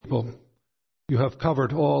people. You have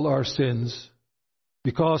covered all our sins.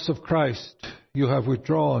 Because of Christ, you have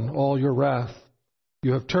withdrawn all your wrath.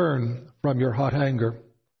 You have turned from your hot anger.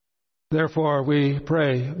 Therefore, we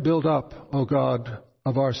pray, build up, O God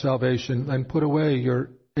of our salvation, and put away your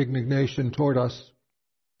indignation toward us.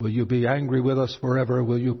 Will you be angry with us forever?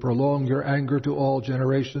 Will you prolong your anger to all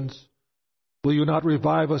generations? Will you not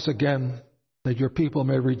revive us again, that your people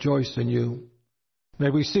may rejoice in you? May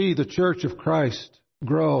we see the church of Christ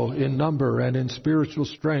grow in number and in spiritual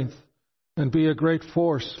strength, and be a great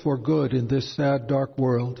force for good in this sad, dark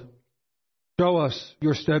world. Show us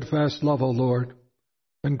your steadfast love, O Lord,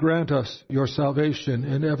 and grant us your salvation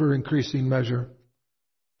in ever-increasing measure.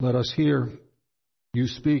 Let us hear you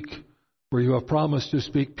speak, for you have promised to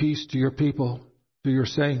speak peace to your people, to your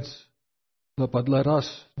saints. But let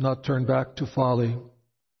us not turn back to folly.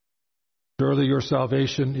 Surely your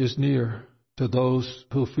salvation is near to those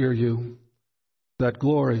who fear you, that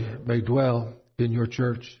glory may dwell in your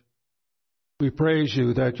church. We praise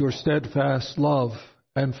you that your steadfast love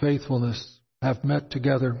and faithfulness have met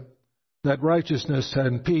together, that righteousness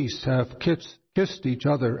and peace have kissed each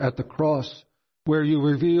other at the cross, where you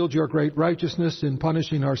revealed your great righteousness in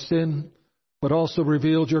punishing our sin, but also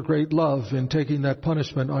revealed your great love in taking that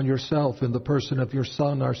punishment on yourself in the person of your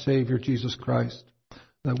Son, our Savior, Jesus Christ,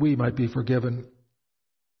 that we might be forgiven.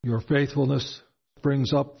 Your faithfulness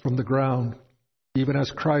springs up from the ground, even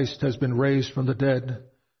as Christ has been raised from the dead,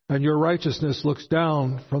 and your righteousness looks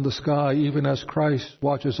down from the sky, even as Christ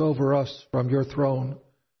watches over us from your throne.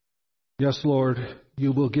 Yes, Lord,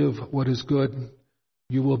 you will give what is good.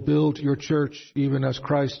 You will build your church, even as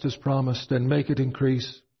Christ has promised, and make it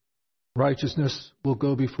increase. Righteousness will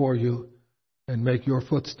go before you and make your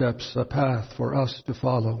footsteps a path for us to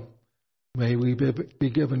follow. May we be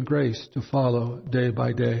given grace to follow day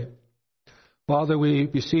by day. Father, we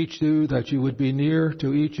beseech you that you would be near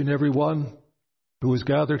to each and every one who is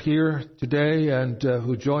gathered here today and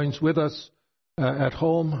who joins with us at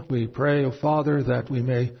home. We pray, O Father, that we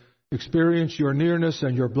may experience your nearness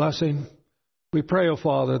and your blessing. We pray, O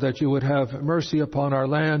Father, that you would have mercy upon our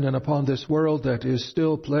land and upon this world that is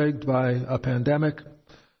still plagued by a pandemic.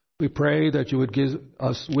 We pray that you would give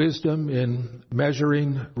us wisdom in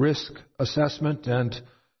measuring risk assessment and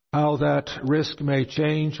how that risk may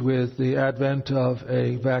change with the advent of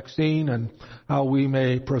a vaccine, and how we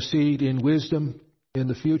may proceed in wisdom in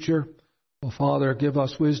the future. O Father, give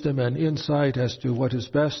us wisdom and insight as to what is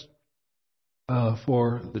best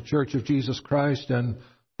for the Church of Jesus Christ and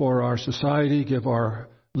for our society. Give our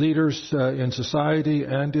leaders in society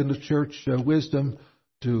and in the church wisdom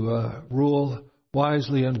to rule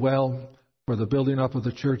wisely and well for the building up of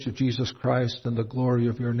the Church of Jesus Christ and the glory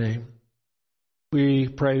of your name. We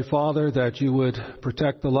pray, Father, that you would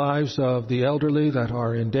protect the lives of the elderly that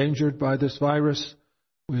are endangered by this virus.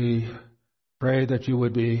 We pray that you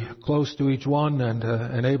would be close to each one and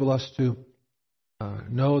enable us to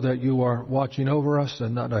know that you are watching over us,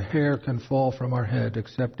 and not a hair can fall from our head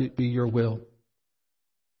except it be your will.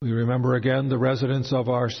 We remember again the residents of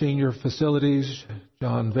our senior facilities,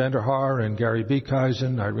 John Vanderhaar and Gary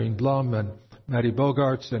Beekhuizen, Irene Blum and Mattie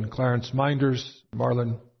Bogarts and Clarence Minders,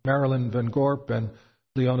 Marilyn Van Gorp and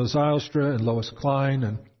Leona Zylstra and Lois Klein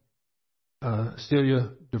and Celia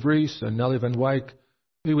DeVries and Nellie Van Wyk.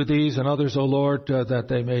 Be with these and others, O Lord, that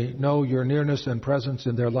they may know your nearness and presence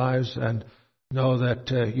in their lives and know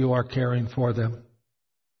that you are caring for them.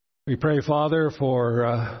 We pray, Father,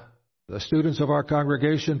 for the students of our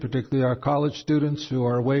congregation, particularly our college students who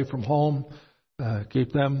are away from home.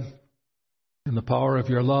 Keep them in the power of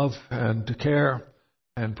your love and care,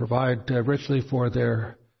 and provide richly for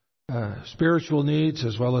their spiritual needs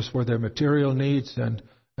as well as for their material needs, and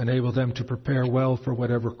enable them to prepare well for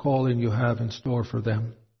whatever calling you have in store for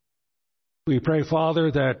them. We pray, Father,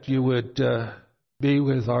 that you would be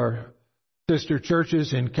with our sister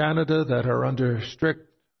churches in Canada that are under strict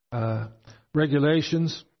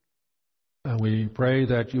regulations. We pray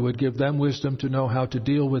that you would give them wisdom to know how to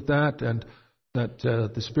deal with that, and that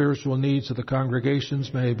the spiritual needs of the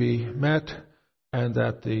congregations may be met, and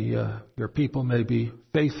that your people may be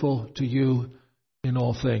faithful to you in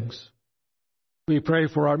all things. We pray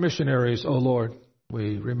for our missionaries, O Lord.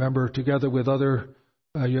 We remember together with other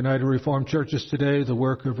United Reformed churches today the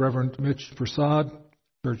work of Reverend Mitch Prasad,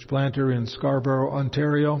 church planter in Scarborough,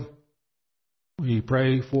 Ontario. We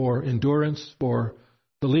pray for endurance for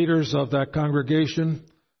the leaders of that congregation,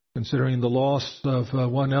 considering the loss of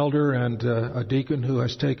one elder and a deacon who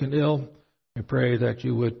has taken ill. We pray that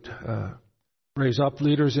you would raise up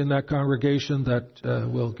leaders in that congregation that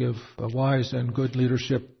will give a wise and good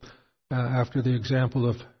leadership after the example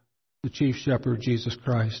of the chief shepherd, Jesus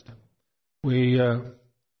Christ. We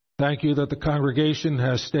Thank you that the congregation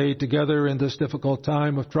has stayed together in this difficult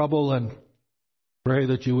time of trouble, and pray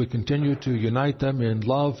that you would continue to unite them in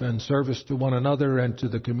love and service to one another and to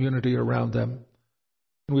the community around them.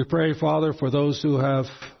 And we pray, Father, for those who have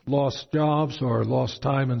lost jobs or lost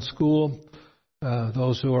time in school,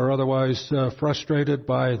 those who are otherwise frustrated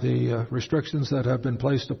by the restrictions that have been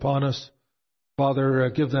placed upon us.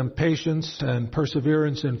 Father, give them patience and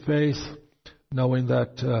perseverance in faith, knowing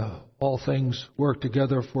that all things work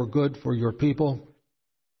together for good for your people,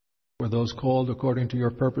 for those called according to your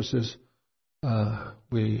purposes.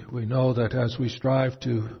 We know that as we strive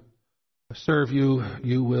to serve you,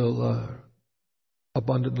 you will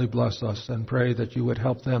abundantly bless us, and pray that you would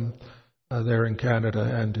help them there in Canada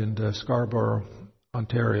and in Scarborough,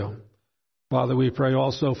 Ontario. Father, we pray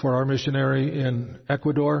also for our missionary in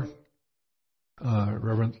Ecuador,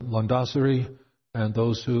 Reverend Landasari, and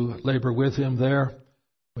those who labor with him there.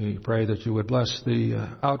 We pray that you would bless the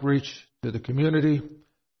outreach to the community,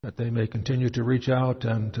 that they may continue to reach out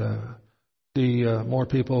and see more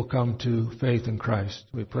people come to faith in Christ.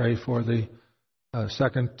 We pray for the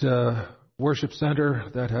second worship center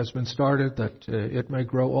that has been started, that it may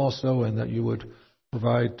grow also, and that you would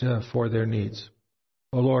provide for their needs.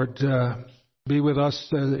 O Lord, be with us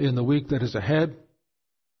in the week that is ahead,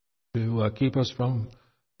 to keep us from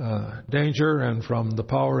danger and from the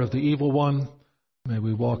power of the evil one. May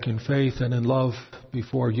we walk in faith and in love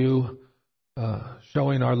before you,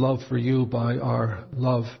 showing our love for you by our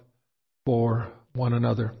love for one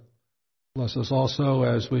another. Bless us also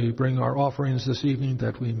as we bring our offerings this evening,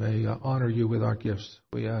 that we may honor you with our gifts.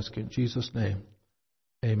 We ask in Jesus' name.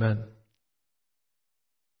 Amen.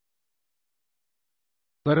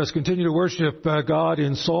 Let us continue to worship God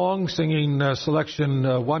in song, singing selection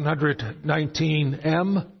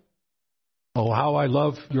 119M. Oh, how I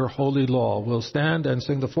love your holy law. We'll stand and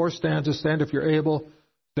sing the four stanzas. Stand if you're able,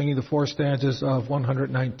 singing the four stanzas of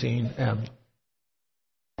 119M.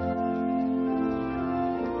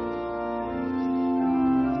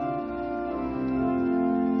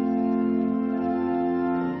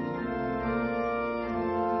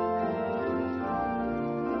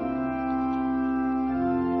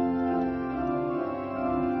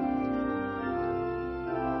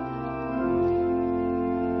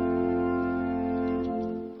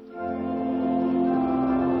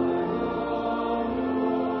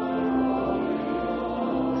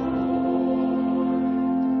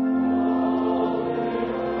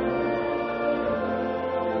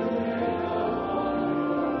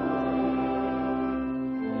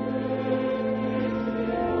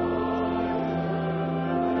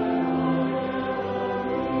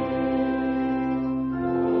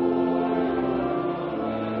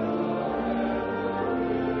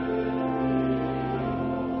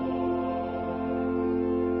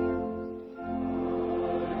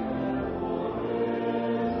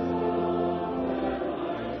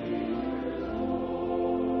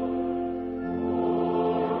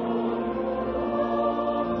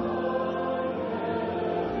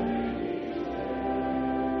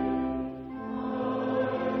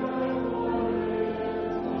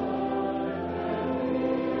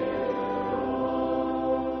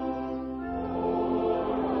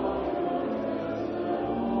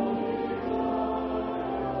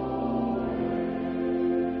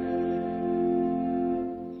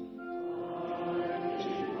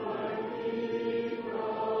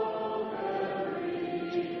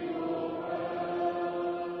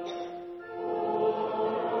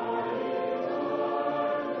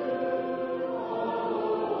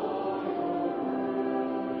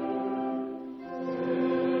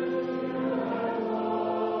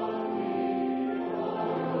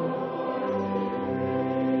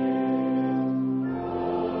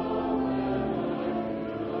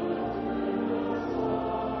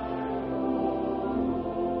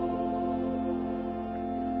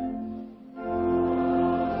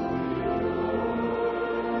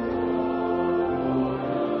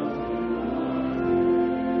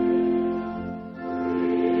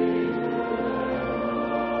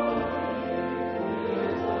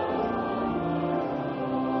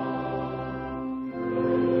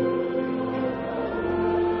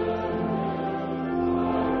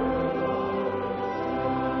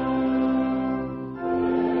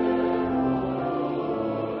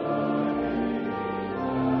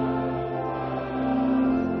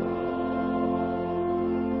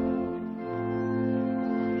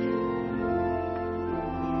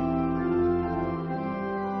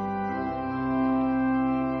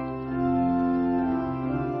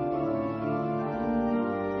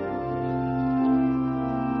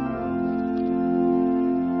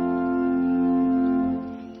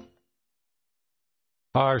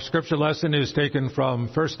 Our scripture lesson is taken from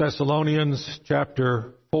 1 Thessalonians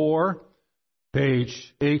chapter 4,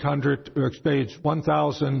 page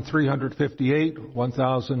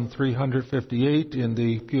 1358 in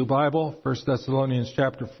the Pew Bible, 1 Thessalonians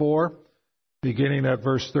chapter 4, beginning at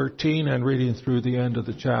verse 13 and reading through the end of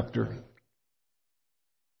the chapter.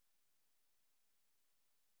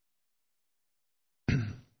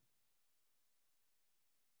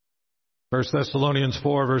 First Thessalonians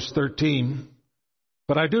 4, verse 13.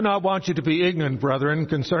 But I do not want you to be ignorant, brethren,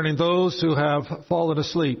 concerning those who have fallen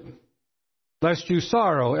asleep, lest you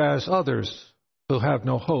sorrow as others who have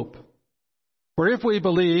no hope. For if we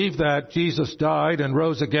believe that Jesus died and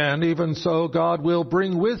rose again, even so God will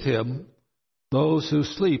bring with him those who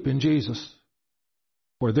sleep in Jesus.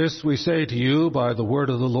 For this we say to you by the word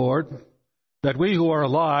of the Lord, that we who are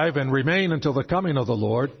alive and remain until the coming of the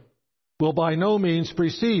Lord will by no means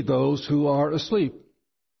precede those who are asleep.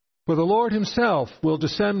 For the Lord himself will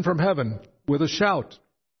descend from heaven with a shout,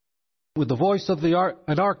 with the voice of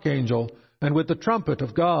an archangel, and with the trumpet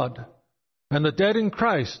of God. And the dead in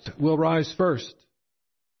Christ will rise first.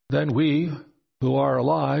 Then we, who are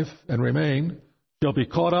alive and remain, shall be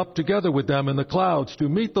caught up together with them in the clouds to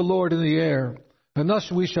meet the Lord in the air. And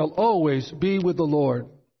thus we shall always be with the Lord.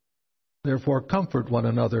 Therefore comfort one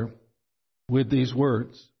another with these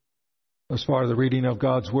words. As far as the reading of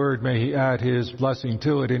God's Word, may He add His blessing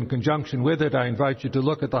to it. In conjunction with it, I invite you to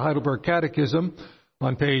look at the Heidelberg Catechism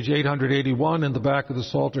on page 881 in the back of the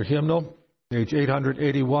Psalter hymnal, page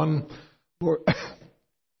 881,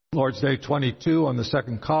 Lord's Day 22 on the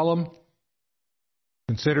second column.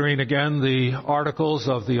 Considering again the articles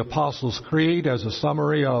of the Apostles' Creed as a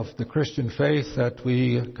summary of the Christian faith that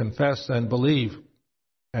we confess and believe.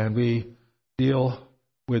 And we deal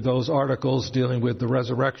with those articles dealing with the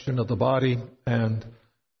resurrection of the body and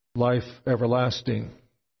life everlasting.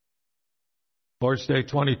 Lord's Day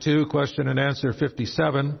 22, question and answer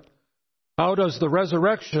 57. How does the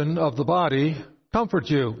resurrection of the body comfort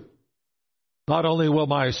you? Not only will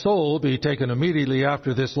my soul be taken immediately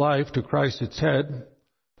after this life to Christ its head,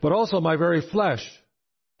 but also my very flesh,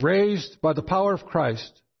 raised by the power of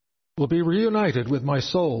Christ, will be reunited with my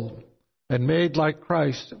soul and made like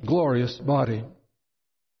Christ's glorious body.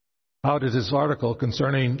 How did this article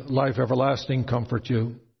concerning life everlasting comfort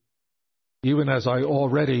you? Even as I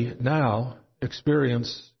already now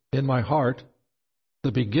experience in my heart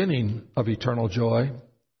the beginning of eternal joy,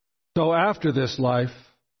 so after this life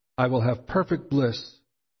I will have perfect bliss,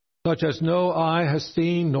 such as no eye has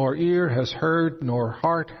seen, nor ear has heard, nor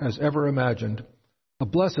heart has ever imagined, a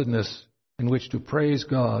blessedness in which to praise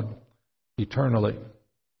God eternally.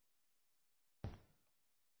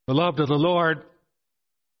 Beloved of the Lord,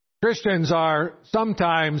 Christians are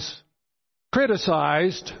sometimes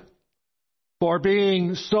criticized for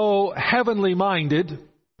being so heavenly minded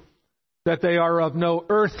that they are of no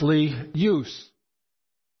earthly use.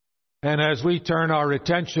 And as we turn our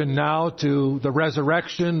attention now to the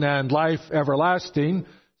resurrection and life everlasting,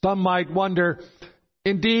 some might wonder,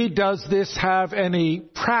 indeed, does this have any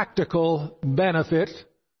practical benefit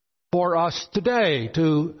for us today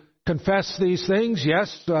to confess these things?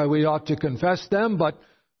 Yes, we ought to confess them, but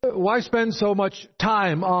why spend so much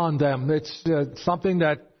time on them? It's something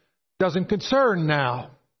that doesn't concern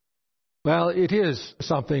now. Well, it is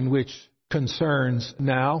something which concerns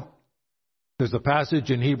now. There's a passage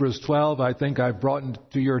in Hebrews 12, I think I've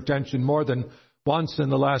brought to your attention more than once in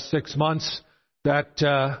the last 6 months, that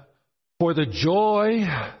for the joy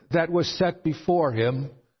that was set before him,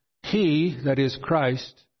 he, that is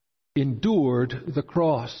Christ, endured the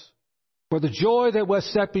cross. For the joy that was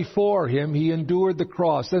set before him, he endured the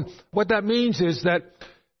cross. And what that means is that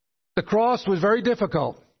the cross was very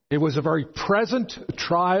difficult. It was a very present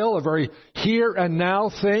trial, a very here and now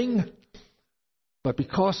thing. But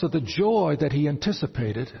because of the joy that he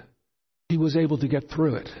anticipated, he was able to get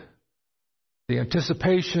through it. The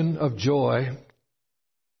anticipation of joy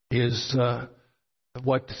is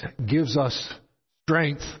what gives us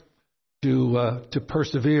strength to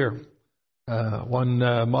persevere. One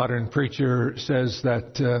modern preacher says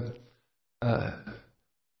that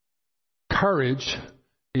courage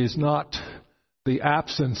is not the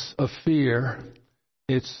absence of fear,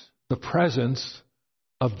 it's the presence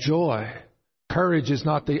of joy. Courage is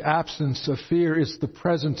not the absence of fear, it's the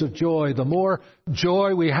presence of joy. The more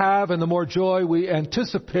joy we have and the more joy we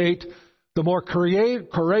anticipate, the more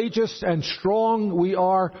courageous and strong we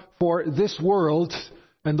are for this world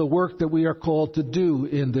and the work that we are called to do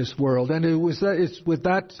in this world. And it's with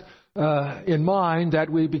that in mind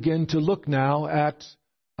that we begin to look now at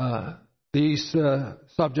these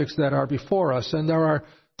subjects that are before us. And there are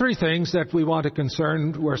three things that we want to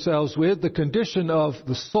concern ourselves with: the condition of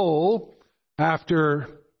the soul after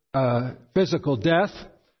physical death,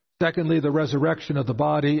 secondly, the resurrection of the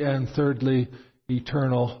body, and thirdly,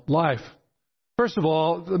 eternal life. First of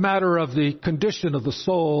all, the matter of the condition of the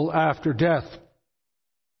soul after death.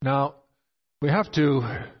 Now, we have to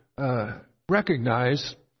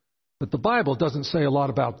recognize that the Bible doesn't say a lot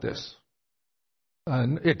about this.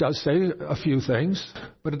 And it does say a few things,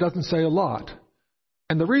 but it doesn't say a lot.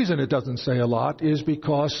 And the reason it doesn't say a lot is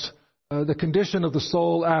because the condition of the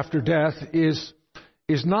soul after death is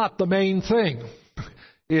not the main thing.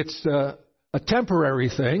 It's a temporary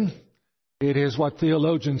thing. It is what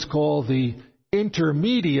theologians call the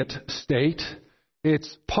intermediate state.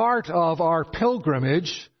 It's part of our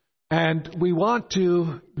pilgrimage, and we want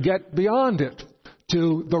to get beyond it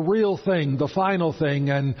to the real thing, the final thing,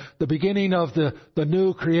 and the beginning of the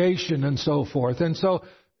new creation and so forth. And so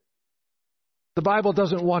the Bible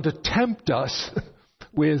doesn't want to tempt us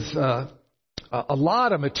with a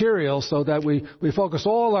lot of material so that we focus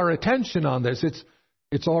all our attention on this.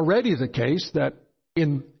 It's already the case that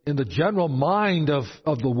in the general mind of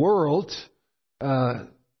the world,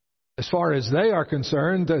 as far as they are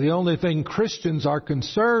concerned, the only thing Christians are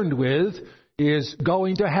concerned with is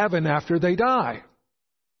going to heaven after they die.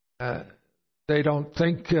 They don't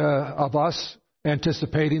think of us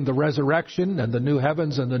anticipating the resurrection and the new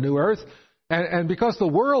heavens and the new earth. And because the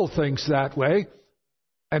world thinks that way,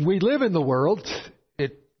 and we live in the world,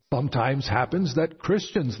 it sometimes happens that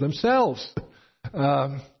Christians themselves,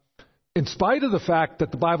 in spite of the fact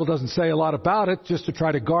that the Bible doesn't say a lot about it, just to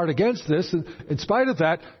try to guard against this, in spite of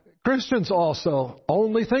that, Christians also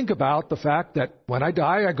only think about the fact that when I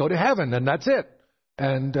die, I go to heaven, and that's it.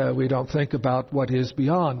 And we don't think about what is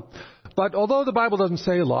beyond. But although the Bible doesn't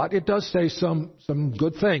say a lot, it does say some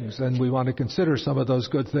good things, and we want to consider some of those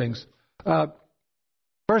good things.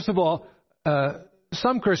 First of all,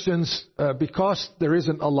 some Christians, because there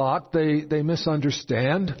isn't a lot, they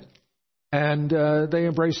misunderstand, and they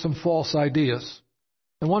embrace some false ideas.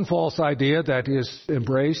 And one false idea that is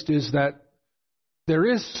embraced is that there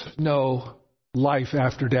is no life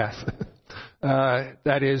after death.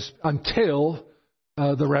 That is, until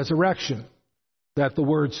the resurrection. That the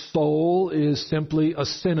word soul is simply a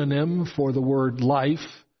synonym for the word life,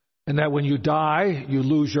 and that when you die, you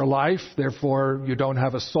lose your life, therefore you don't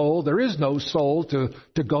have a soul. There is no soul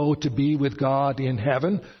to go to be with God in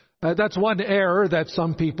heaven. That's one error that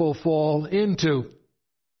some people fall into.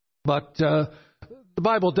 But the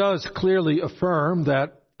Bible does clearly affirm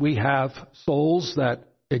that we have souls that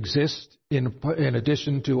exist in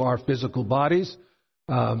addition to our physical bodies.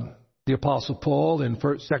 The Apostle Paul in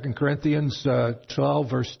 2 Corinthians 12,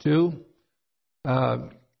 verse 2.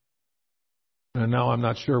 And now I'm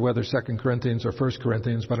not sure whether 2 Corinthians or 1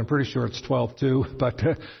 Corinthians, but I'm pretty sure it's 12:2. But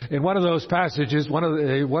in one of those passages, one of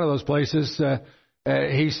those places,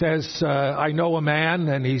 he says, "I know a man,"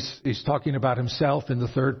 and he's talking about himself in the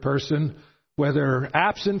third person, whether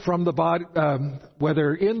absent from the body,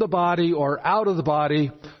 whether in the body or out of the body,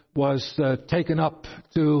 was taken up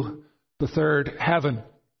to the third heaven.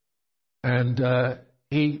 And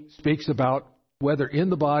he speaks about whether in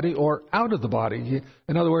the body or out of the body.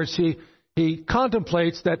 In other words, he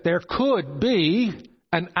contemplates that there could be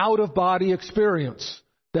an out-of-body experience,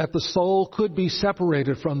 that the soul could be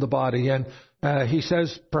separated from the body. And he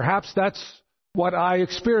says, perhaps that's what I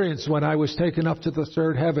experienced when I was taken up to the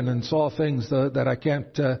third heaven and saw things that I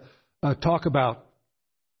can't talk about.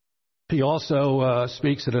 He also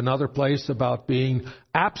speaks at another place about being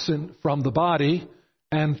absent from the body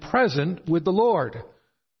and present with the Lord.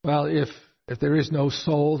 Well, if there is no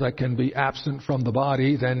soul that can be absent from the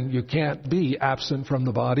body, then you can't be absent from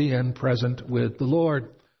the body and present with the Lord.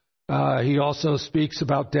 He also speaks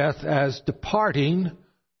about death as departing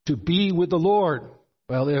to be with the Lord.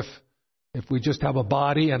 Well, if we just have a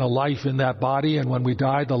body and a life in that body, and when we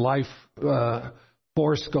die, the life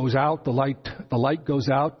force goes out, the light goes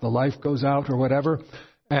out, the life goes out, or whatever,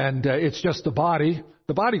 and it's just the body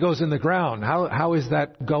goes in the ground. How is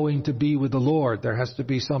that going to be with the Lord? There has to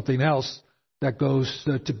be something else that goes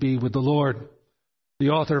to be with the Lord. The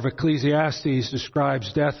author of Ecclesiastes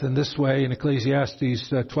describes death in this way in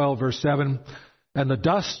Ecclesiastes 12, verse 7. "And the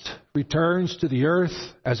dust returns to the earth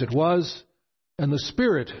as it was, and the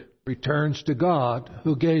spirit returns to God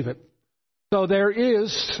who gave it." So there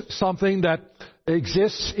is something that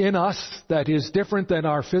exists in us that is different than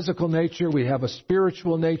our physical nature. We have a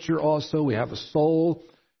spiritual nature also. We have a soul.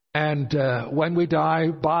 And when we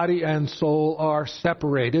die, body and soul are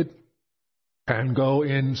separated and go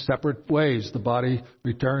in separate ways. The body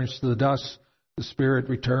returns to the dust. The spirit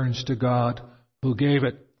returns to God who gave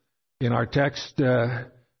it. In our text,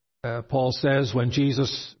 Paul says when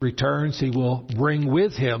Jesus returns, he will bring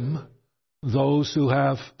with him those who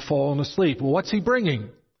have fallen asleep. Well, what's he bringing?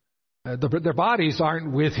 Their bodies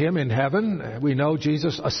aren't with him in heaven. We know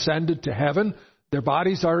Jesus ascended to heaven. Their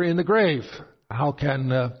bodies are in the grave. How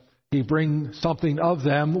can he bring something of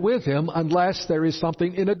them with him unless there is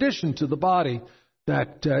something in addition to the body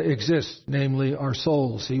that exists, namely our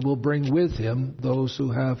souls? He will bring with him those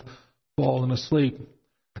who have fallen asleep.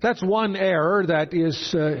 That's one error that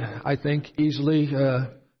is, I think, easily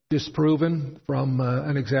disproven from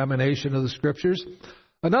an examination of the Scriptures.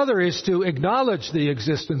 Another is to acknowledge the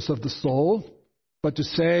existence of the soul, but to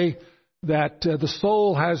say that the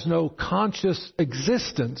soul has no conscious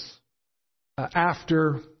existence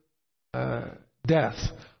after death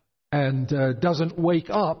and doesn't wake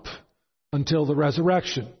up until the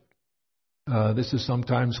resurrection. This is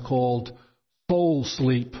sometimes called soul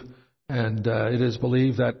sleep, and it is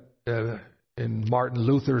believed that in Martin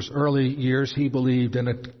Luther's early years he believed in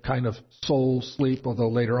a kind of soul sleep, although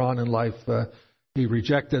later on in life he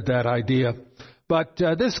rejected that idea. But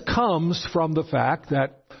this comes from the fact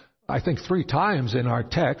that I think 3 times in our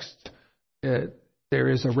text there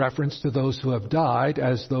is a reference to those who have died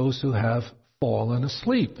as those who have fallen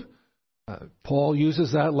asleep. Paul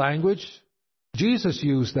uses that language. Jesus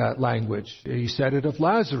used that language. He said it of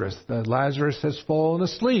Lazarus, that Lazarus has fallen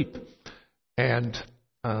asleep. And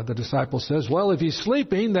the disciple says, well, if he's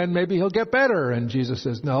sleeping, then maybe he'll get better. And Jesus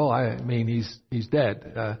says, no, I mean he's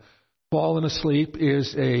dead. Fallen asleep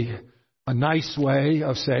is a nice way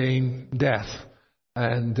of saying death.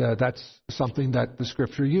 And that's something that the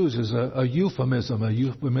Scripture uses, a euphemism. A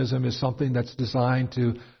euphemism is something that's designed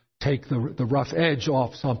to take the rough edge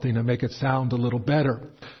off something and make it sound a little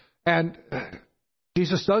better. And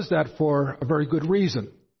Jesus does that for a very good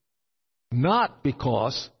reason. Not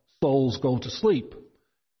because souls go to sleep.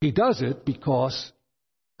 He does it because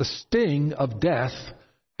the sting of death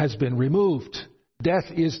has been removed.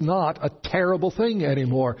 Death is not a terrible thing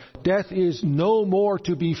anymore. Death is no more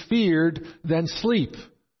to be feared than sleep.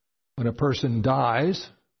 When a person dies,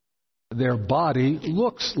 their body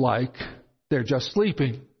looks like they're just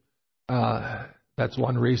sleeping. That's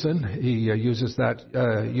one reason he uses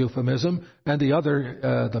that euphemism. And the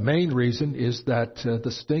other, the main reason is that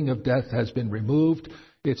the sting of death has been removed.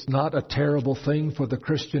 It's not a terrible thing for the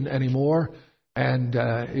Christian anymore, and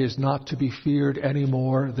is not to be feared any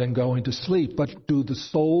more than going to sleep. But do the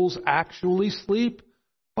souls actually sleep?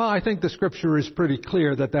 Well, I think the Scripture is pretty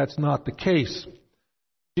clear that that's not the case.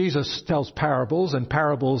 Jesus tells parables, and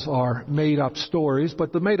parables are made-up stories,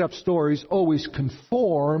 but the made-up stories always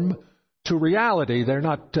conform to reality. They're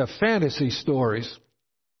not fantasy stories.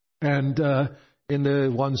 And in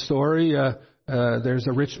the one story, there's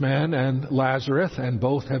a rich man and Lazarus, and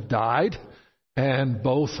both have died, and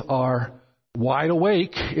both are wide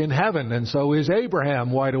awake in heaven, and so is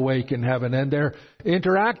Abraham wide awake in heaven, and they're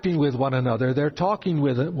interacting with one another, they're talking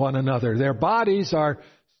with one another. Their bodies are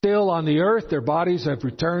still on the earth, their bodies have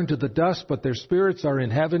returned to the dust, but their spirits are in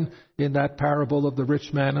heaven in that parable of the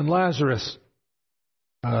rich man and Lazarus.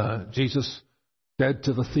 Jesus said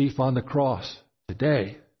to the thief on the cross,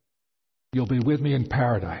 today you'll be with me in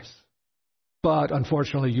paradise, but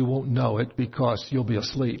unfortunately you won't know it because you'll be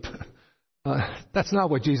asleep. That's not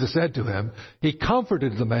what Jesus said to him. He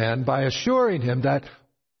comforted the man by assuring him that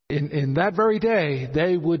in that very day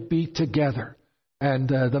they would be together. And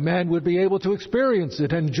the man would be able to experience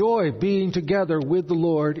it, enjoy being together with the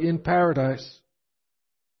Lord in paradise.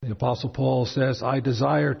 The Apostle Paul says, I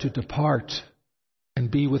desire to depart and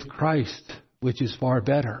be with Christ, which is far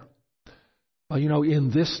better. Well, in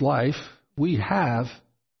this life, we have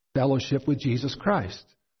fellowship with Jesus Christ.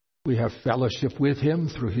 We have fellowship with Him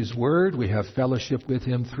through His Word. We have fellowship with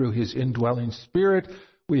Him through His indwelling Spirit.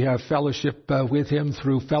 We have fellowship with Him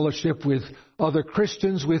through fellowship with other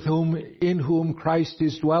Christians in whom Christ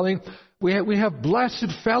is dwelling. We have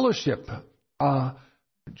blessed fellowship.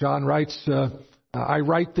 John writes, I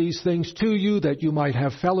write these things to you that you might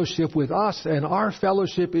have fellowship with us, and our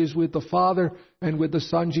fellowship is with the Father and with the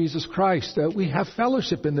Son, Jesus Christ. We have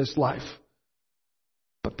fellowship in this life.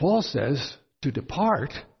 But Paul says to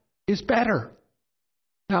depart is better.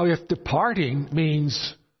 Now, if departing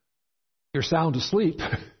means you're sound asleep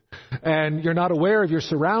and you're not aware of your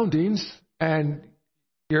surroundings and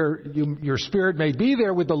your spirit may be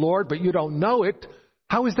there with the Lord, but you don't know it,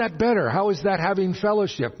 how is that better? How is that having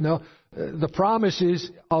fellowship? No, the promise is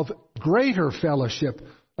of greater fellowship.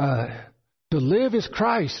 To live is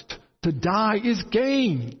Christ, to die is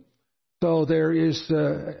gain. So there is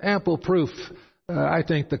ample proof. I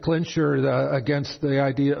think the clincher against the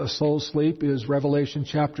idea of soul sleep is Revelation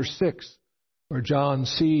chapter 6, where John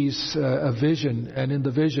sees a vision, and in the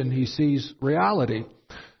vision he sees reality.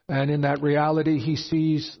 And in that reality he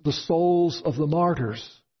sees the souls of the martyrs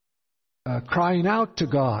crying out to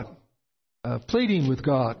God, pleading with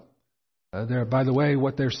God. By the way,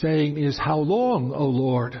 what they're saying is, "How long, O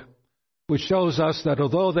Lord?" Which shows us that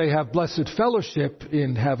although they have blessed fellowship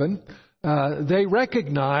in heaven, they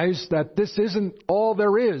recognize that this isn't all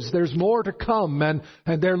there is. There's more to come, and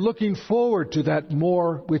they're looking forward to that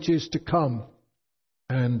more which is to come.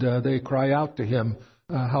 And they cry out to him,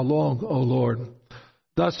 "How long, O Lord?"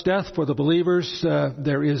 Thus, death for the believers,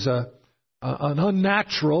 there is an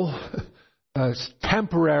unnatural,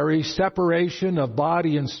 temporary separation of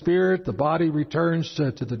body and spirit. The body returns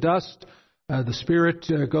to the dust. The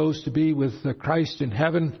spirit goes to be with Christ in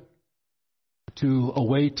heaven to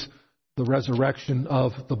await the resurrection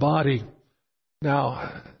of the body.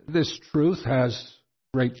 Now, this truth has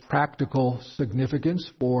great practical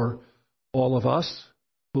significance for all of us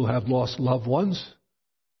who have lost loved ones.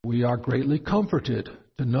 We are greatly comforted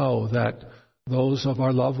to know that those of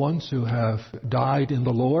our loved ones who have died in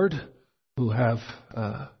the Lord, who have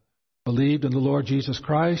believed in the Lord Jesus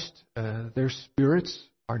Christ, their spirits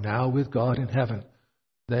are now with God in heaven.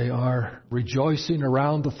 They are rejoicing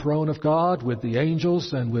around the throne of God with the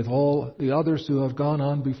angels and with all the others who have gone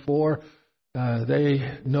on before.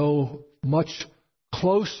 They know much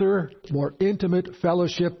closer, more intimate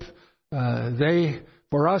fellowship.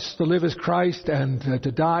 For us to live as Christ and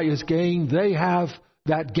to die as gain, they have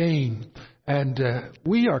that gain. And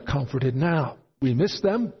we are comforted now. We miss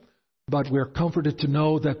them, but we're comforted to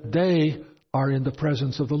know that they are in the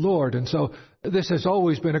presence of the Lord. And so this has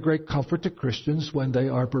always been a great comfort to Christians when they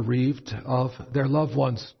are bereaved of their loved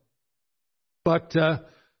ones. But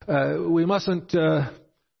we mustn't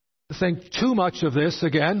think too much of this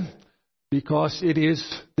again, because it is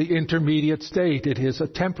the intermediate state. It is a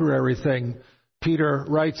temporary thing. Peter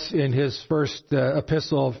writes in his first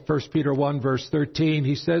epistle, 1 Peter 1, verse 13,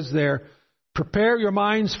 he says there, "Prepare your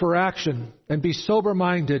minds for action and be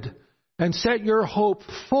sober-minded, and set your hope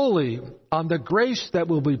fully on the grace that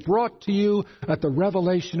will be brought to you at the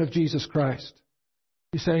revelation of Jesus Christ."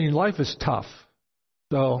 He's saying life is tough,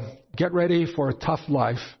 so get ready for a tough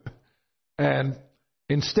life. And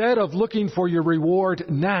instead of looking for your reward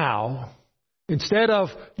now, instead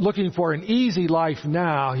of looking for an easy life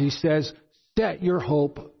now, he says, set your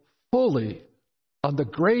hope fully on the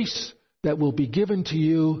grace that will be given to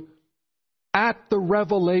you at the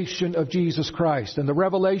revelation of Jesus Christ. And the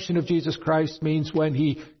revelation of Jesus Christ means when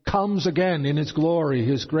he comes again in his glory,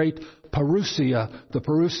 his great parousia. The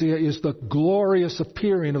parousia is the glorious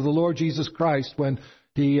appearing of the Lord Jesus Christ when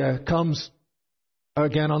he comes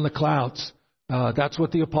again on the clouds. That's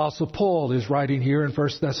what the Apostle Paul is writing here in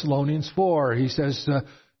 1 Thessalonians 4. He says,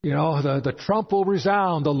 the trump will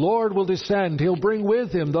resound, the Lord will descend, he'll bring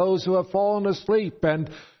with him those who have fallen asleep, and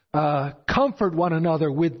comfort one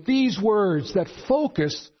another with these words that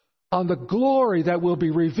focus on the glory that will be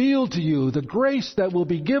revealed to you, the grace that will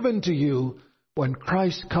be given to you when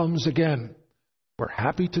Christ comes again. We're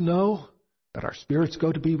happy to know that our spirits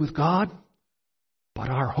go to be with God, but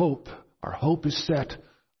our hope is set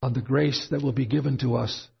on the grace that will be given to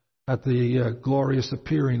us at the glorious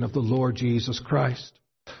appearing of the Lord Jesus Christ.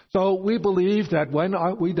 So we believe that when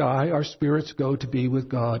we die, our spirits go to be with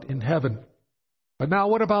God in heaven. But now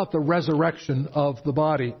what about the resurrection of the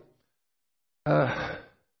body?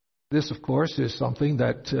 This, of course, is something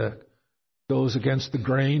that goes against the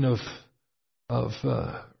grain of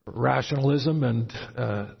rationalism and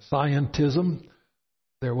scientism.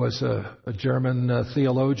 There was a German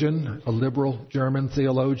theologian, a liberal German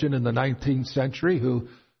theologian in the 19th century who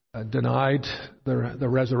denied the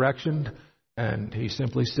resurrection, and he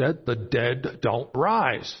simply said, the dead don't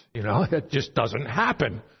rise. It just doesn't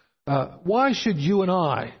happen. Why should you and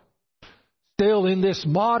I, still in this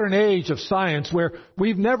modern age of science where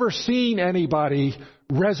we've never seen anybody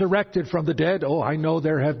resurrected from the dead? Oh, I know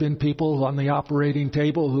there have been people on the operating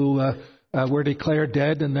table who were declared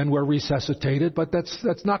dead and then were resuscitated, but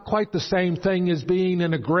that's not quite the same thing as being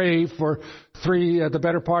in a grave for the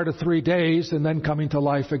better part of 3 days and then coming to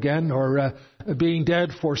life again, or being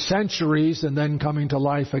dead for centuries and then coming to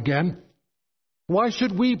life again. Why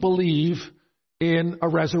should we believe in a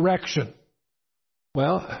resurrection?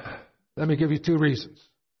 Well, let me give you 2 reasons,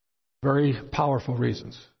 very powerful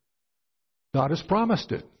reasons. God has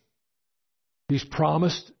promised it. He's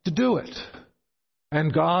promised to do it.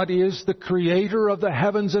 And God is the creator of the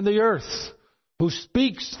heavens and the earth, who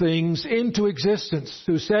speaks things into existence,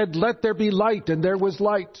 who said, let there be light, and there was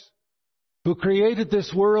light, who created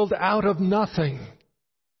this world out of nothing.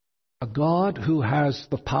 A God who has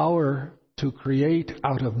the power to create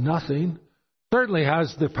out of nothing certainly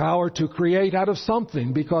has the power to create out of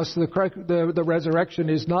something, because the resurrection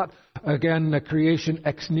is not, again, a creation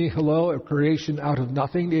ex nihilo, a creation out of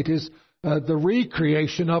nothing. It is the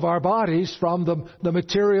recreation of our bodies from the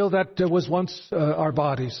material that was once our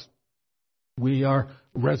bodies. We are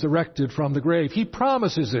resurrected from the grave. He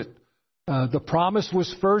promises it. The promise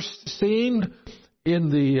was first seen in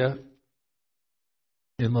the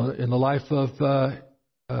life of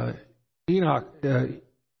Enoch.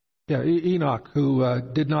 Enoch, who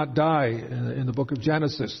did not die in the book of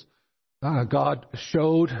Genesis. God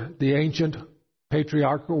showed the ancient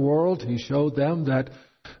patriarchal world. He showed them that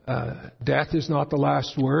death is not the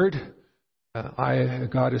last word.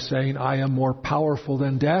 God is saying, I am more powerful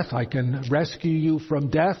than death. I can rescue you from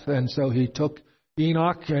death. And so he took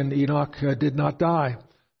Enoch, and Enoch did not die.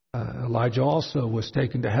 Elijah also was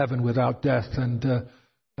taken to heaven without death. And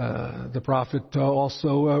the prophet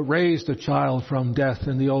also raised a child from death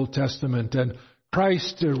in the Old Testament. And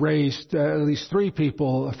Christ raised at least 3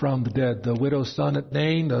 people from the dead. The widow's son at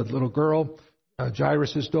Nain, the little girl,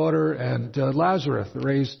 Jairus' daughter, and Lazarus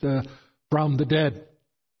raised from the dead.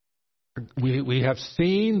 We have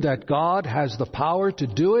seen that God has the power to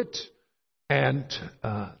do it, and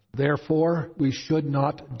therefore we should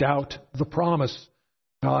not doubt the promise.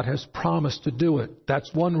 God has promised to do it.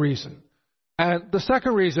 That's one reason. And the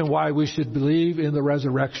second reason why we should believe in the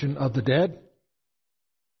resurrection of the dead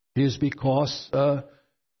is because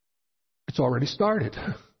it's already started.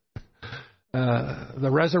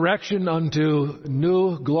 The resurrection unto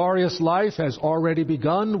new glorious life has already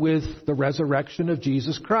begun with the resurrection of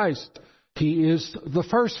Jesus Christ. He is the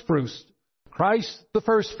first fruits. Christ the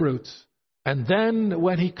first fruits. And then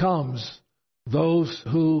when he comes, those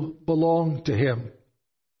who belong to him.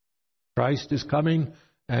 Christ is coming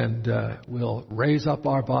and will raise up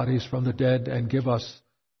our bodies from the dead and give us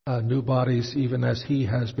new bodies even as he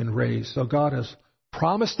has been raised. So God has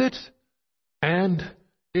promised it, and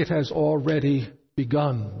it has already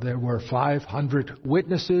begun. There were 500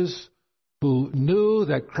 witnesses who knew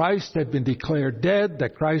that Christ had been declared dead,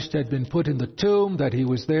 that Christ had been put in the tomb, that he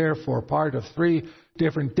was there for part of 3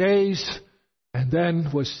 different days, and then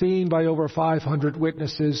was seen by over 500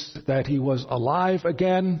 witnesses that he was alive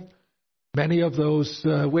again. Many of those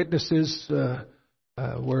witnesses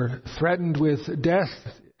were threatened with death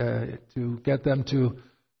to get them to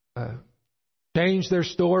change their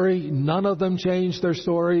story. None of them changed their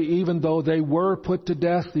story. Even though they were put to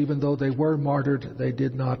death, even though they were martyred, they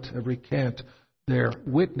did not recant their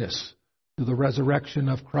witness to the resurrection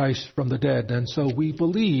of Christ from the dead. And so we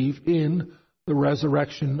believe in the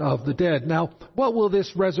resurrection of the dead. Now, what will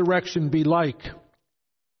this resurrection be like?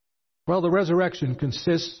 Well, the resurrection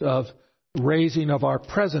consists of raising of our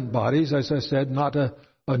present bodies, as I said, not a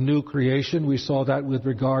new creation. We saw that with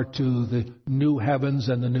regard to the new heavens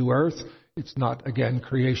and the new earth. It's not, again,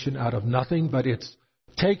 creation out of nothing, but it's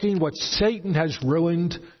taking what Satan has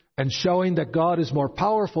ruined and showing that God is more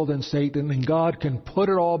powerful than Satan, and God can put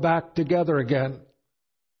it all back together again.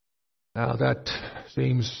 Now, that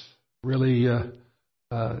seems really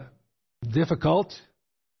difficult.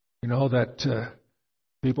 You know, that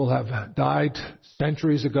people have died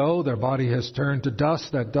centuries ago. Their body has turned to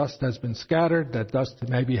dust. That dust has been scattered. That dust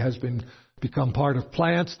maybe has become part of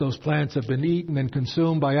plants. Those plants have been eaten and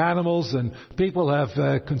consumed by animals, and people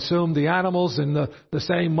have consumed the animals, and the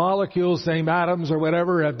same molecules, same atoms or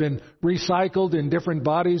whatever have been recycled in different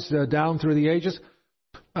bodies down through the ages.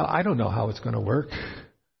 I don't know how it's going to work,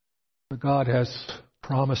 but God has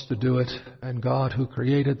promised to do it, and God, who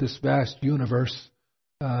created this vast universe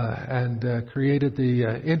and created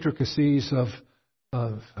the intricacies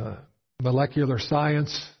of molecular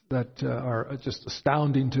science that are just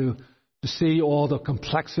astounding to see all the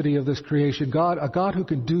complexity of this creation. A God who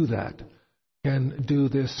can do that, can do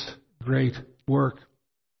this great work.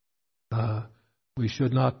 We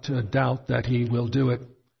should not doubt that he will do it.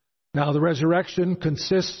 Now, the resurrection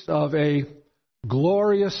consists of a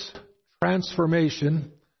glorious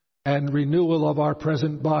transformation and renewal of our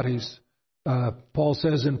present bodies. Paul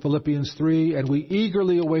says in Philippians 3, "And we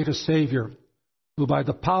eagerly await a Savior, who by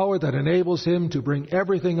the power that enables him to bring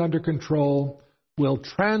everything under control will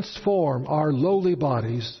transform our lowly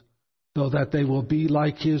bodies so that they will be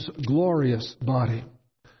like his glorious body."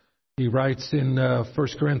 He writes in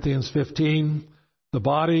 1 Corinthians 15, "The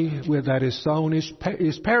body that is sown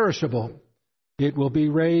is perishable. It will be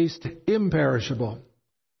raised imperishable.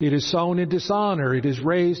 It is sown in dishonor. It is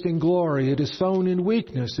raised in glory. It is sown in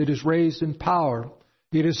weakness. It is raised in power.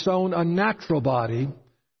 It is sown a natural body.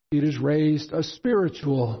 It is raised a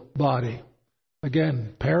spiritual body."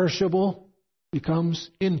 Again, perishable becomes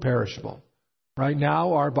imperishable. Right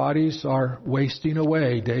now, our bodies are wasting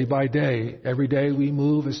away day by day. Every day we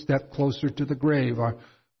move a step closer to the grave.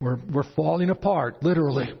 We're falling apart,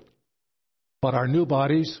 literally. But our new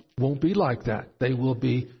bodies won't be like that. They will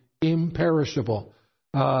be imperishable.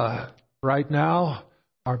 Right now,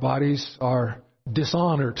 our bodies are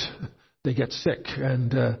dishonored. They get sick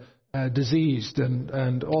and diseased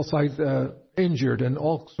and also injured, and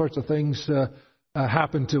all sorts of things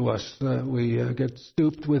happen to us. We get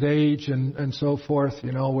stooped with age and so forth.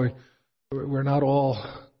 You know, we're not all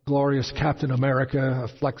glorious Captain America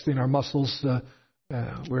flexing our muscles.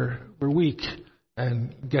 We're weak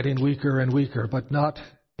and getting weaker and weaker, but not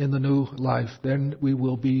in the new life. Then we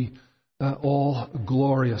will be all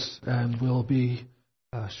glorious and will be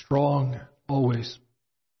strong always.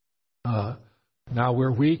 Now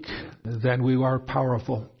we're weak, then we are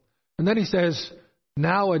powerful. And then he says,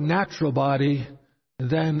 now a natural body,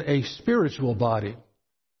 then a spiritual body.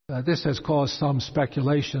 This has caused some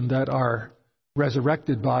speculation that our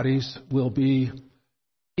resurrected bodies will be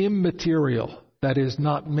immaterial, that is,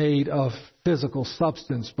 not made of physical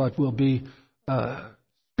substance, but will be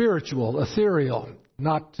spiritual, ethereal,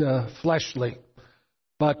 not fleshly.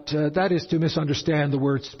 But that is to misunderstand the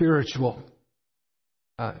word spiritual.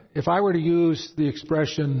 If I were to use the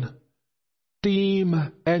expression steam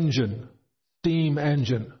engine,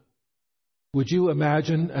 would you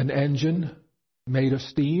imagine an engine made of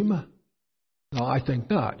steam? No, I think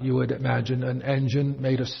not. You would imagine an engine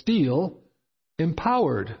made of steel,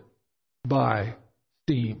 empowered by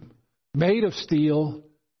steam. Made of steel,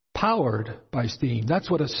 powered by steam.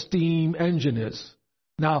 That's what a steam engine is.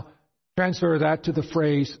 Now, transfer that to the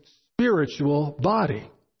phrase spiritual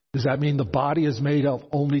body. Does that mean the body is made of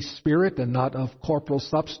only spirit and not of corporal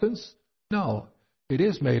substance? No, it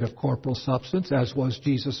is made of corporal substance, as was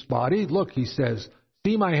Jesus' body. Look, he says,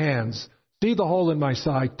 see my hands, see the hole in my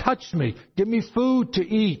side, touch me, give me food to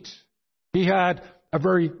eat. He had a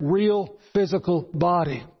very real physical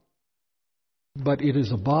body, but it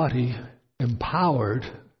is a body empowered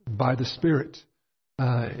by the Spirit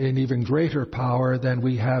in even greater power than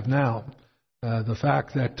we have now. The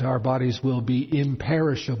fact that our bodies will be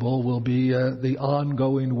imperishable will be the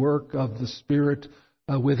ongoing work of the Spirit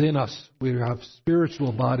within us. We have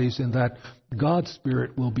spiritual bodies in that God's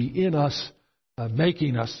Spirit will be in us,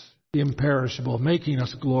 making us imperishable, making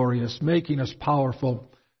us glorious, making us powerful,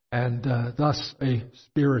 and thus a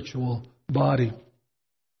spiritual body.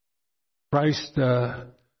 Christ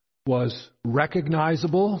was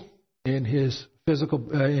recognizable in his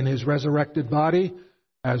in his resurrected body,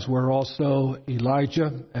 as were also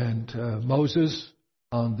Elijah and Moses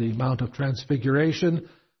on the Mount of Transfiguration.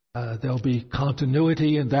 There'll be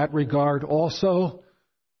continuity in that regard also.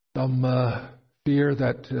 Some fear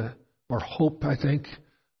that, or hope, I think,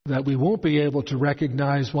 that we won't be able to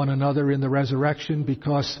recognize one another in the resurrection,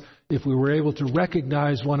 because if we were able to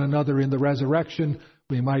recognize one another in the resurrection,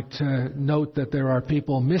 we might note that there are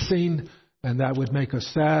people missing, and that would make us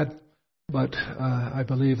sad. But I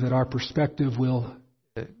believe that our perspective will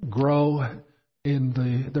grow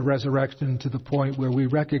in the resurrection to the point where we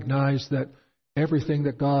recognize that everything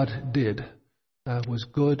that God did was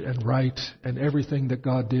good and right, and everything that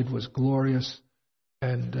God did was glorious,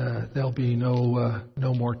 and there'll be no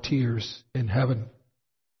more tears in heaven.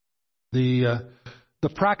 The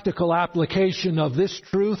practical application of this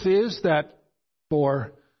truth is that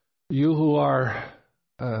for you who are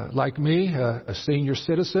like me, a senior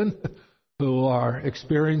citizen, who are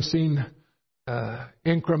experiencing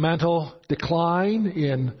incremental decline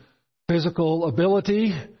in physical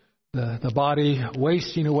ability, the body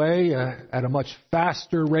wasting away at a much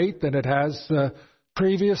faster rate than it has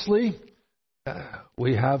previously,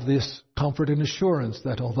 we have this comfort and assurance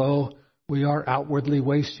that although we are outwardly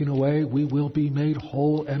wasting away, we will be made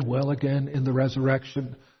whole and well again in the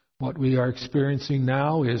resurrection. What we are experiencing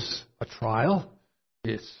now is a trial.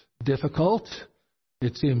 It's difficult.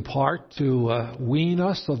 It's in part to wean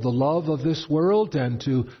us of the love of this world and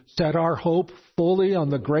to set our hope fully on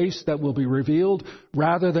the grace that will be revealed,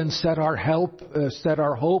 rather than set our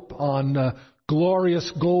hope on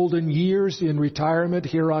glorious golden years in retirement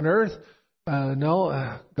here on earth.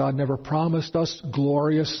 No, God never promised us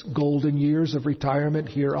glorious golden years of retirement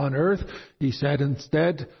here on earth. He said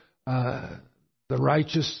instead, the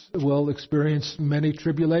righteous will experience many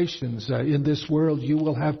tribulations. In this world you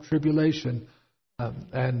will have tribulation.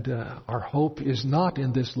 And our hope is not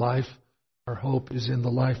in this life. Our hope is in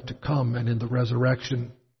the life to come and in the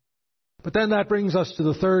resurrection. But then that brings us to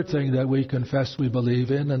the third thing that we confess we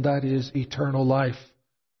believe in, and that is eternal life.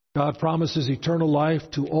 God promises eternal life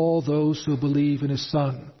to all those who believe in His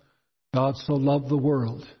Son. God so loved the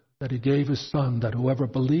world that He gave His Son, that whoever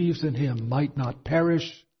believes in Him might not perish,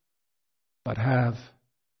 but have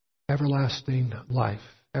everlasting life,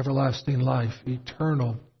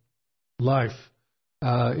 eternal life.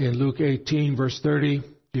 In Luke 18, verse 30,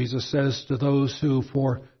 Jesus says to those who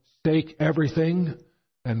forsake everything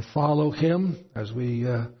and follow Him, as we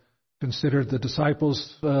considered the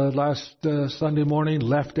disciples last Sunday morning,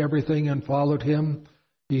 left everything and followed Him.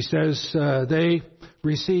 He says they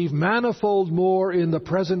receive manifold more in the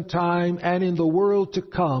present time and in the world to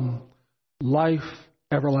come, life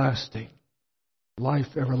everlasting.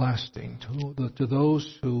 Life everlasting. To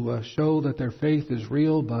those who show that their faith is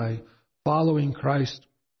real by following Christ,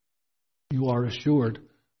 you are assured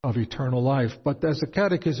of eternal life. But as the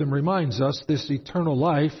Catechism reminds us, this eternal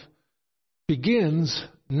life begins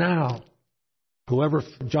now.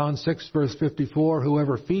 John 6, verse 54,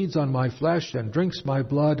 whoever feeds on my flesh and drinks my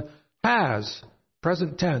blood has,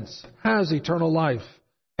 present tense, has eternal life,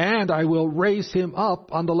 and I will raise him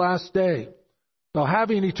up on the last day. So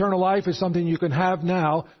having eternal life is something you can have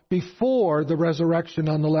now before the resurrection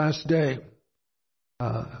on the last day.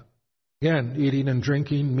 Again, eating and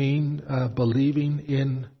drinking mean believing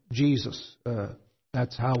in Jesus.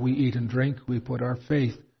 That's how we eat and drink. We put our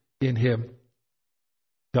faith in Him.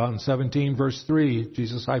 John 17, verse 3,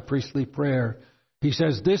 Jesus' high priestly prayer. He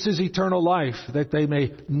says, this is eternal life, that they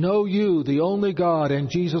may know you, the only God, and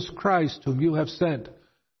Jesus Christ, whom you have sent.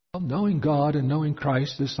 Well, knowing God and knowing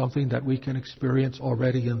Christ is something that we can experience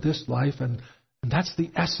already in this life, and that's the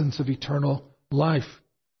essence of eternal life.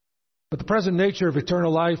 But the present nature of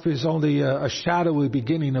eternal life is only a shadowy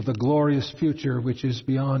beginning of the glorious future, which is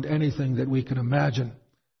beyond anything that we can imagine.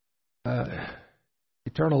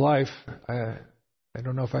 Eternal life, I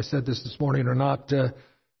don't know if I said this morning or not,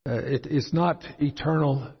 it's not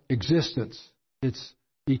eternal existence. It's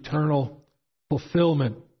eternal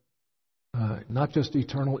fulfillment. Not just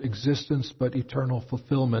eternal existence, but eternal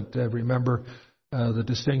fulfillment. Remember the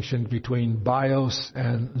distinction between bios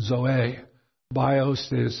and zoe. Bios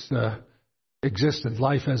is existence,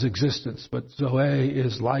 life as existence, but zoe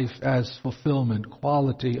is life as fulfillment,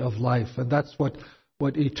 quality of life. And that's what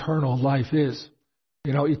eternal life is.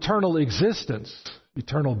 You know, eternal existence,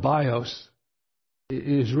 eternal bios,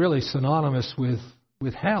 is really synonymous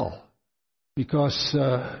with hell, because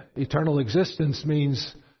eternal existence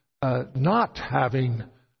means not having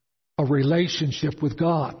a relationship with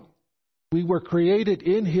God. We were created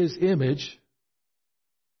in His image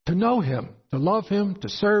to know Him, to love Him, to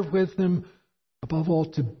serve with Him, above all,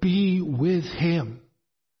 to be with Him.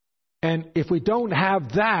 And if we don't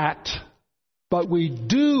have that, but we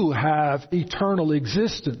do have eternal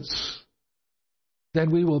existence, then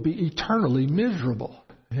we will be eternally miserable.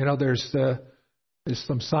 You know, there's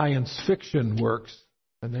some science fiction works,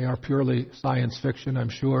 and they are purely science fiction, I'm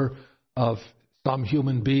sure, of some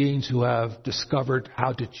human beings who have discovered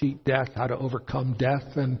how to cheat death, how to overcome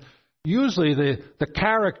death. And usually the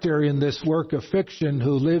character in this work of fiction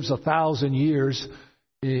who lives 1,000 years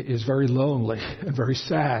is very lonely and very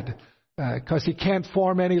sad, because he can't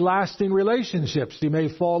form any lasting relationships. He may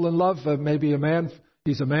fall in love, maybe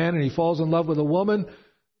he's a man and he falls in love with a woman,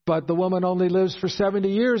 but the woman only lives for 70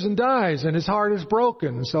 years and dies, and his heart is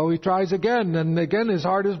broken. So he tries again, and again his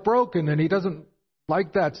heart is broken, and he doesn't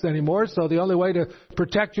like that anymore. So the only way to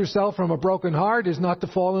protect yourself from a broken heart is not to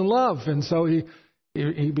fall in love. And so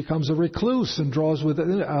he becomes a recluse and draws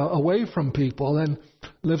away from people and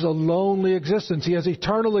lives a lonely existence. He has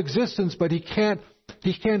eternal existence, but he can't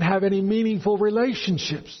have any meaningful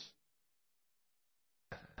relationships.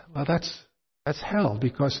 Well, that's hell,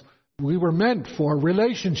 because we were meant for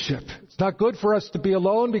relationship. It's not good for us to be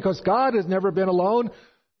alone, because God has never been alone.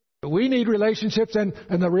 We need relationships, and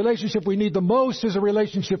the relationship we need the most is a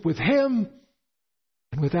relationship with Him.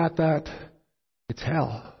 And without that, it's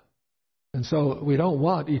hell. And so we don't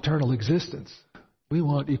want eternal existence. We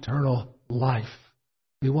want eternal life.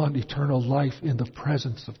 We want eternal life in the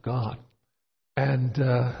presence of God. And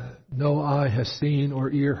no eye has seen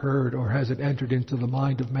or ear heard, or has it entered into the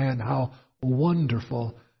mind of man how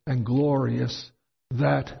wonderful and glorious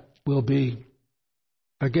that will be.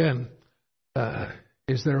 Again,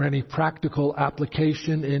 is there any practical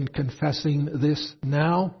application in confessing this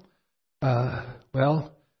now?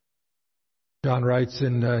 Well, John writes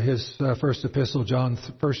in his first epistle,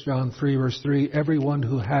 1 John 3, verse 3, everyone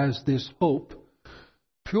who has this hope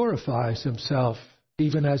purifies himself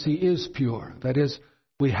even as he is pure. That is,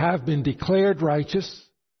 we have been declared righteous,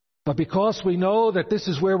 but because we know that this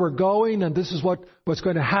is where we're going and this is what's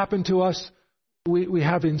going to happen to us, we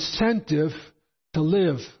have incentive to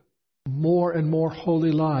live more and more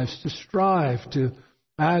holy lives, to strive to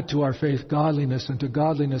add to our faith godliness, and to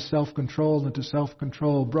godliness self-control, and to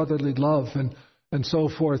self-control brotherly love, and so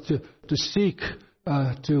forth, to seek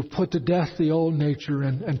to put to death the old nature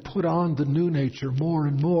and put on the new nature more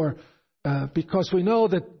and more, because we know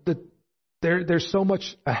that there's so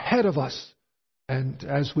much ahead of us. And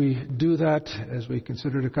as we do that, as we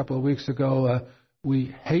considered a couple of weeks ago,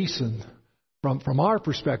 we hasten from our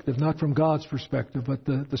perspective, not from God's perspective, but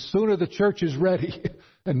the sooner the church is ready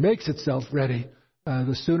and makes itself ready,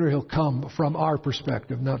 the sooner He'll come from our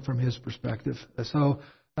perspective, not from His perspective. So,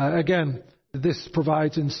 again, this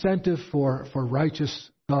provides incentive for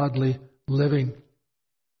righteous, godly living.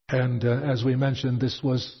 And as we mentioned, this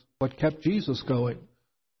was what kept Jesus going,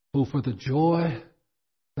 who for the joy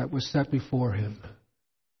that was set before Him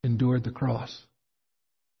endured the cross.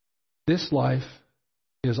 This life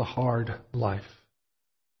is a hard life.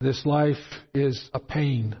 This life is a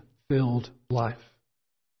pain-filled life.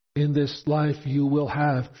 In this life you will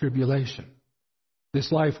have tribulation.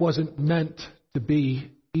 This life wasn't meant to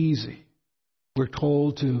be easy. We're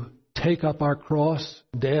told to take up our cross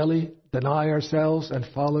daily, deny ourselves, and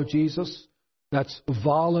follow Jesus. That's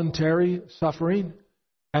voluntary suffering.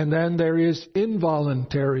 And then there is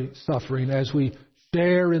involuntary suffering as we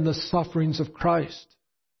share in the sufferings of Christ.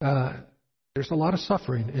 There's a lot of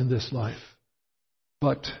suffering in this life,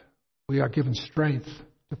 but we are given strength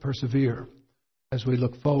to persevere as we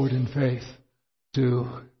look forward in faith to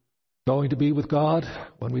going to be with God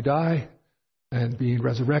when we die, and being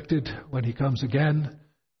resurrected when He comes again,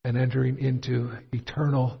 and entering into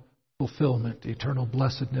eternal fulfillment, eternal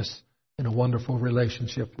blessedness in a wonderful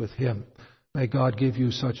relationship with Him. May God give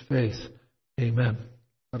you such faith. Amen.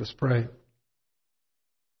 Let us pray.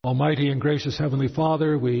 Almighty and gracious Heavenly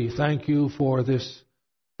Father, we thank You for this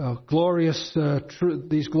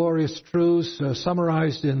these glorious truths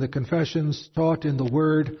summarized in the confessions, taught in the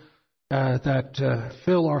Word, that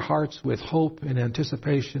fill our hearts with hope in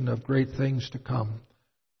anticipation of great things to come.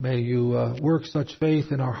 May You work such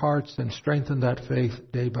faith in our hearts and strengthen that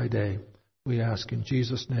faith day by day. We ask in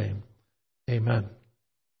Jesus' name. Amen.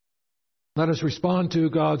 Let us respond to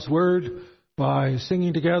God's Word by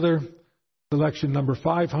singing together selection number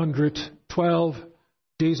 512,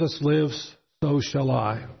 Jesus Lives, So Shall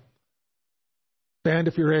I. Stand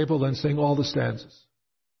if you're able and sing all the stanzas.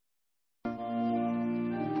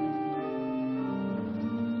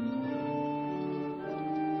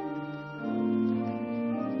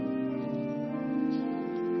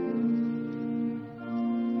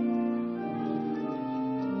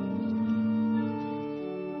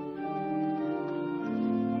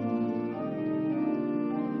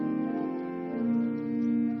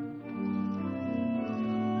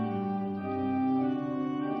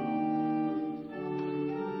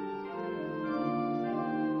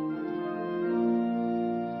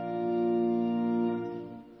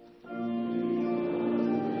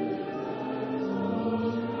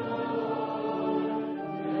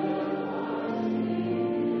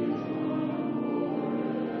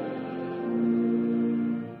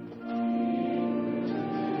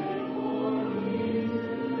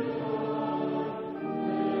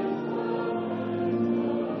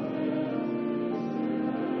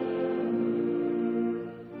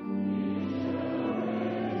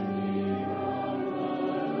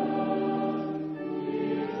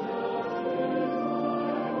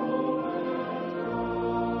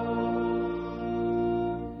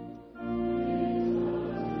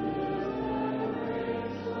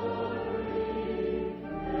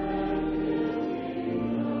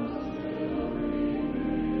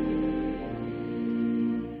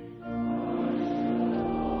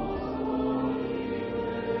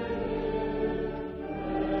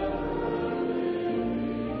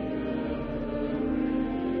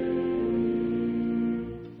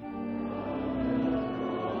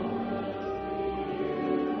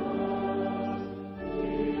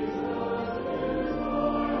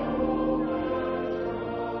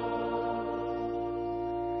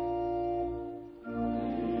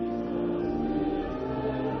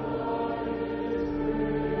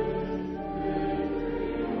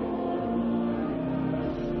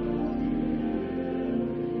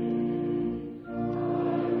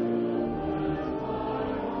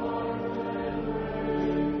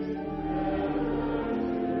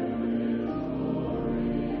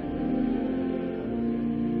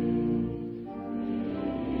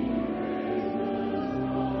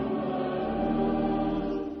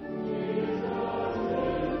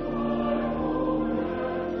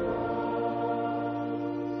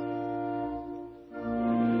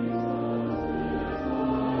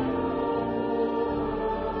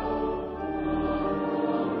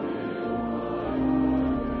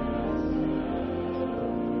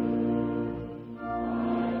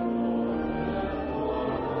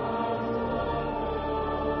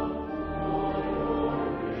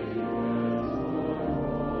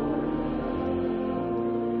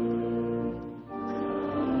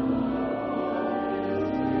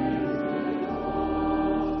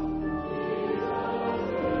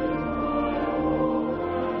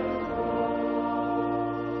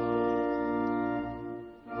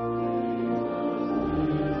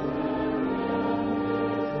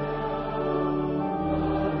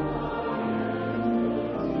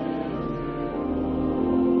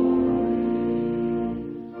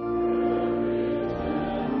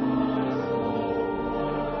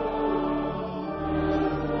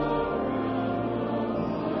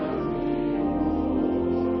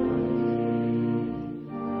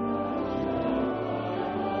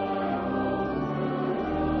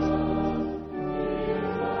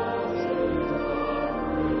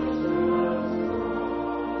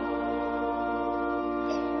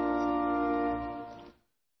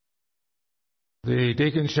 The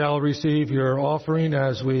deacons shall receive your offering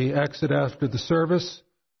as we exit after the service.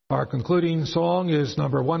 Our concluding song is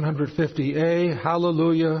number 150A,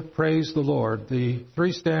 Hallelujah, Praise the Lord, the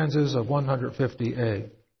three stanzas of 150A.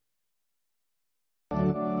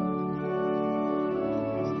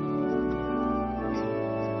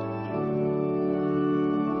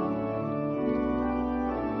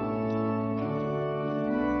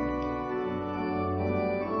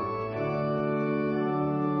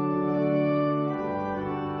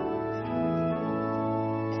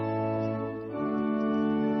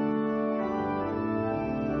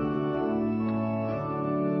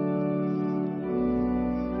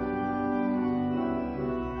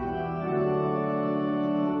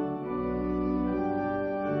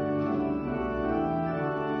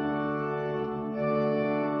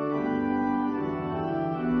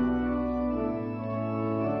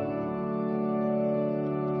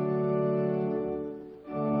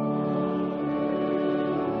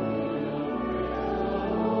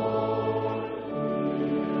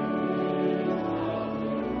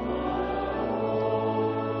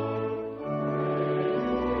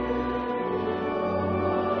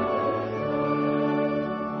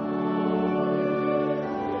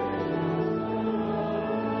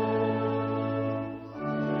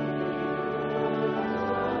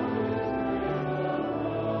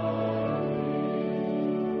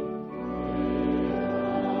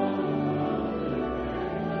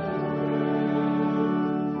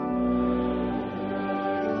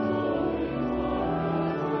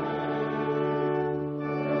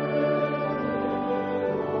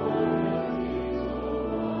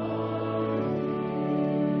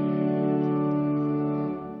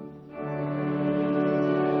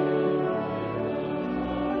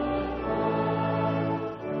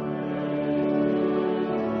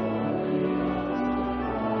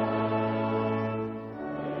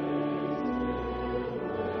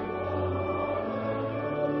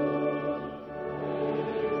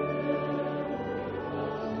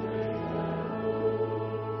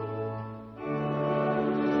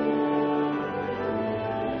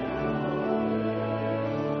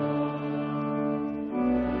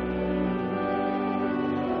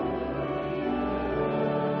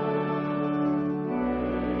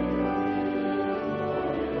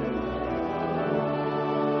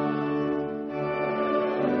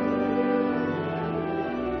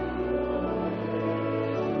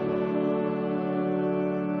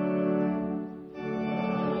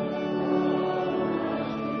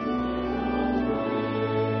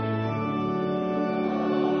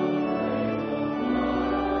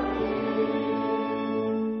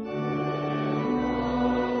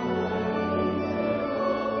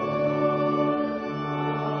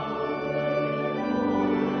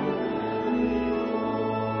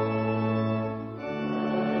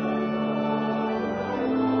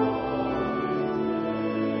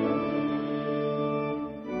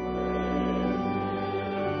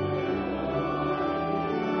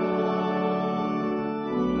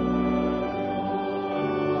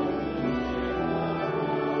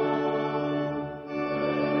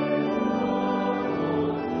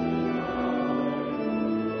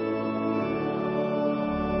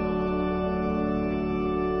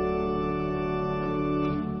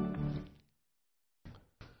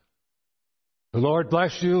 The Lord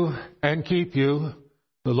bless you and keep you.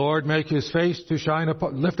 The Lord make his face to shine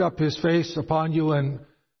upon, lift up his face upon you and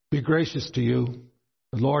be gracious to you.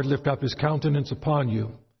 The Lord lift up his countenance upon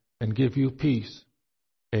you and give you peace.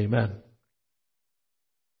 Amen.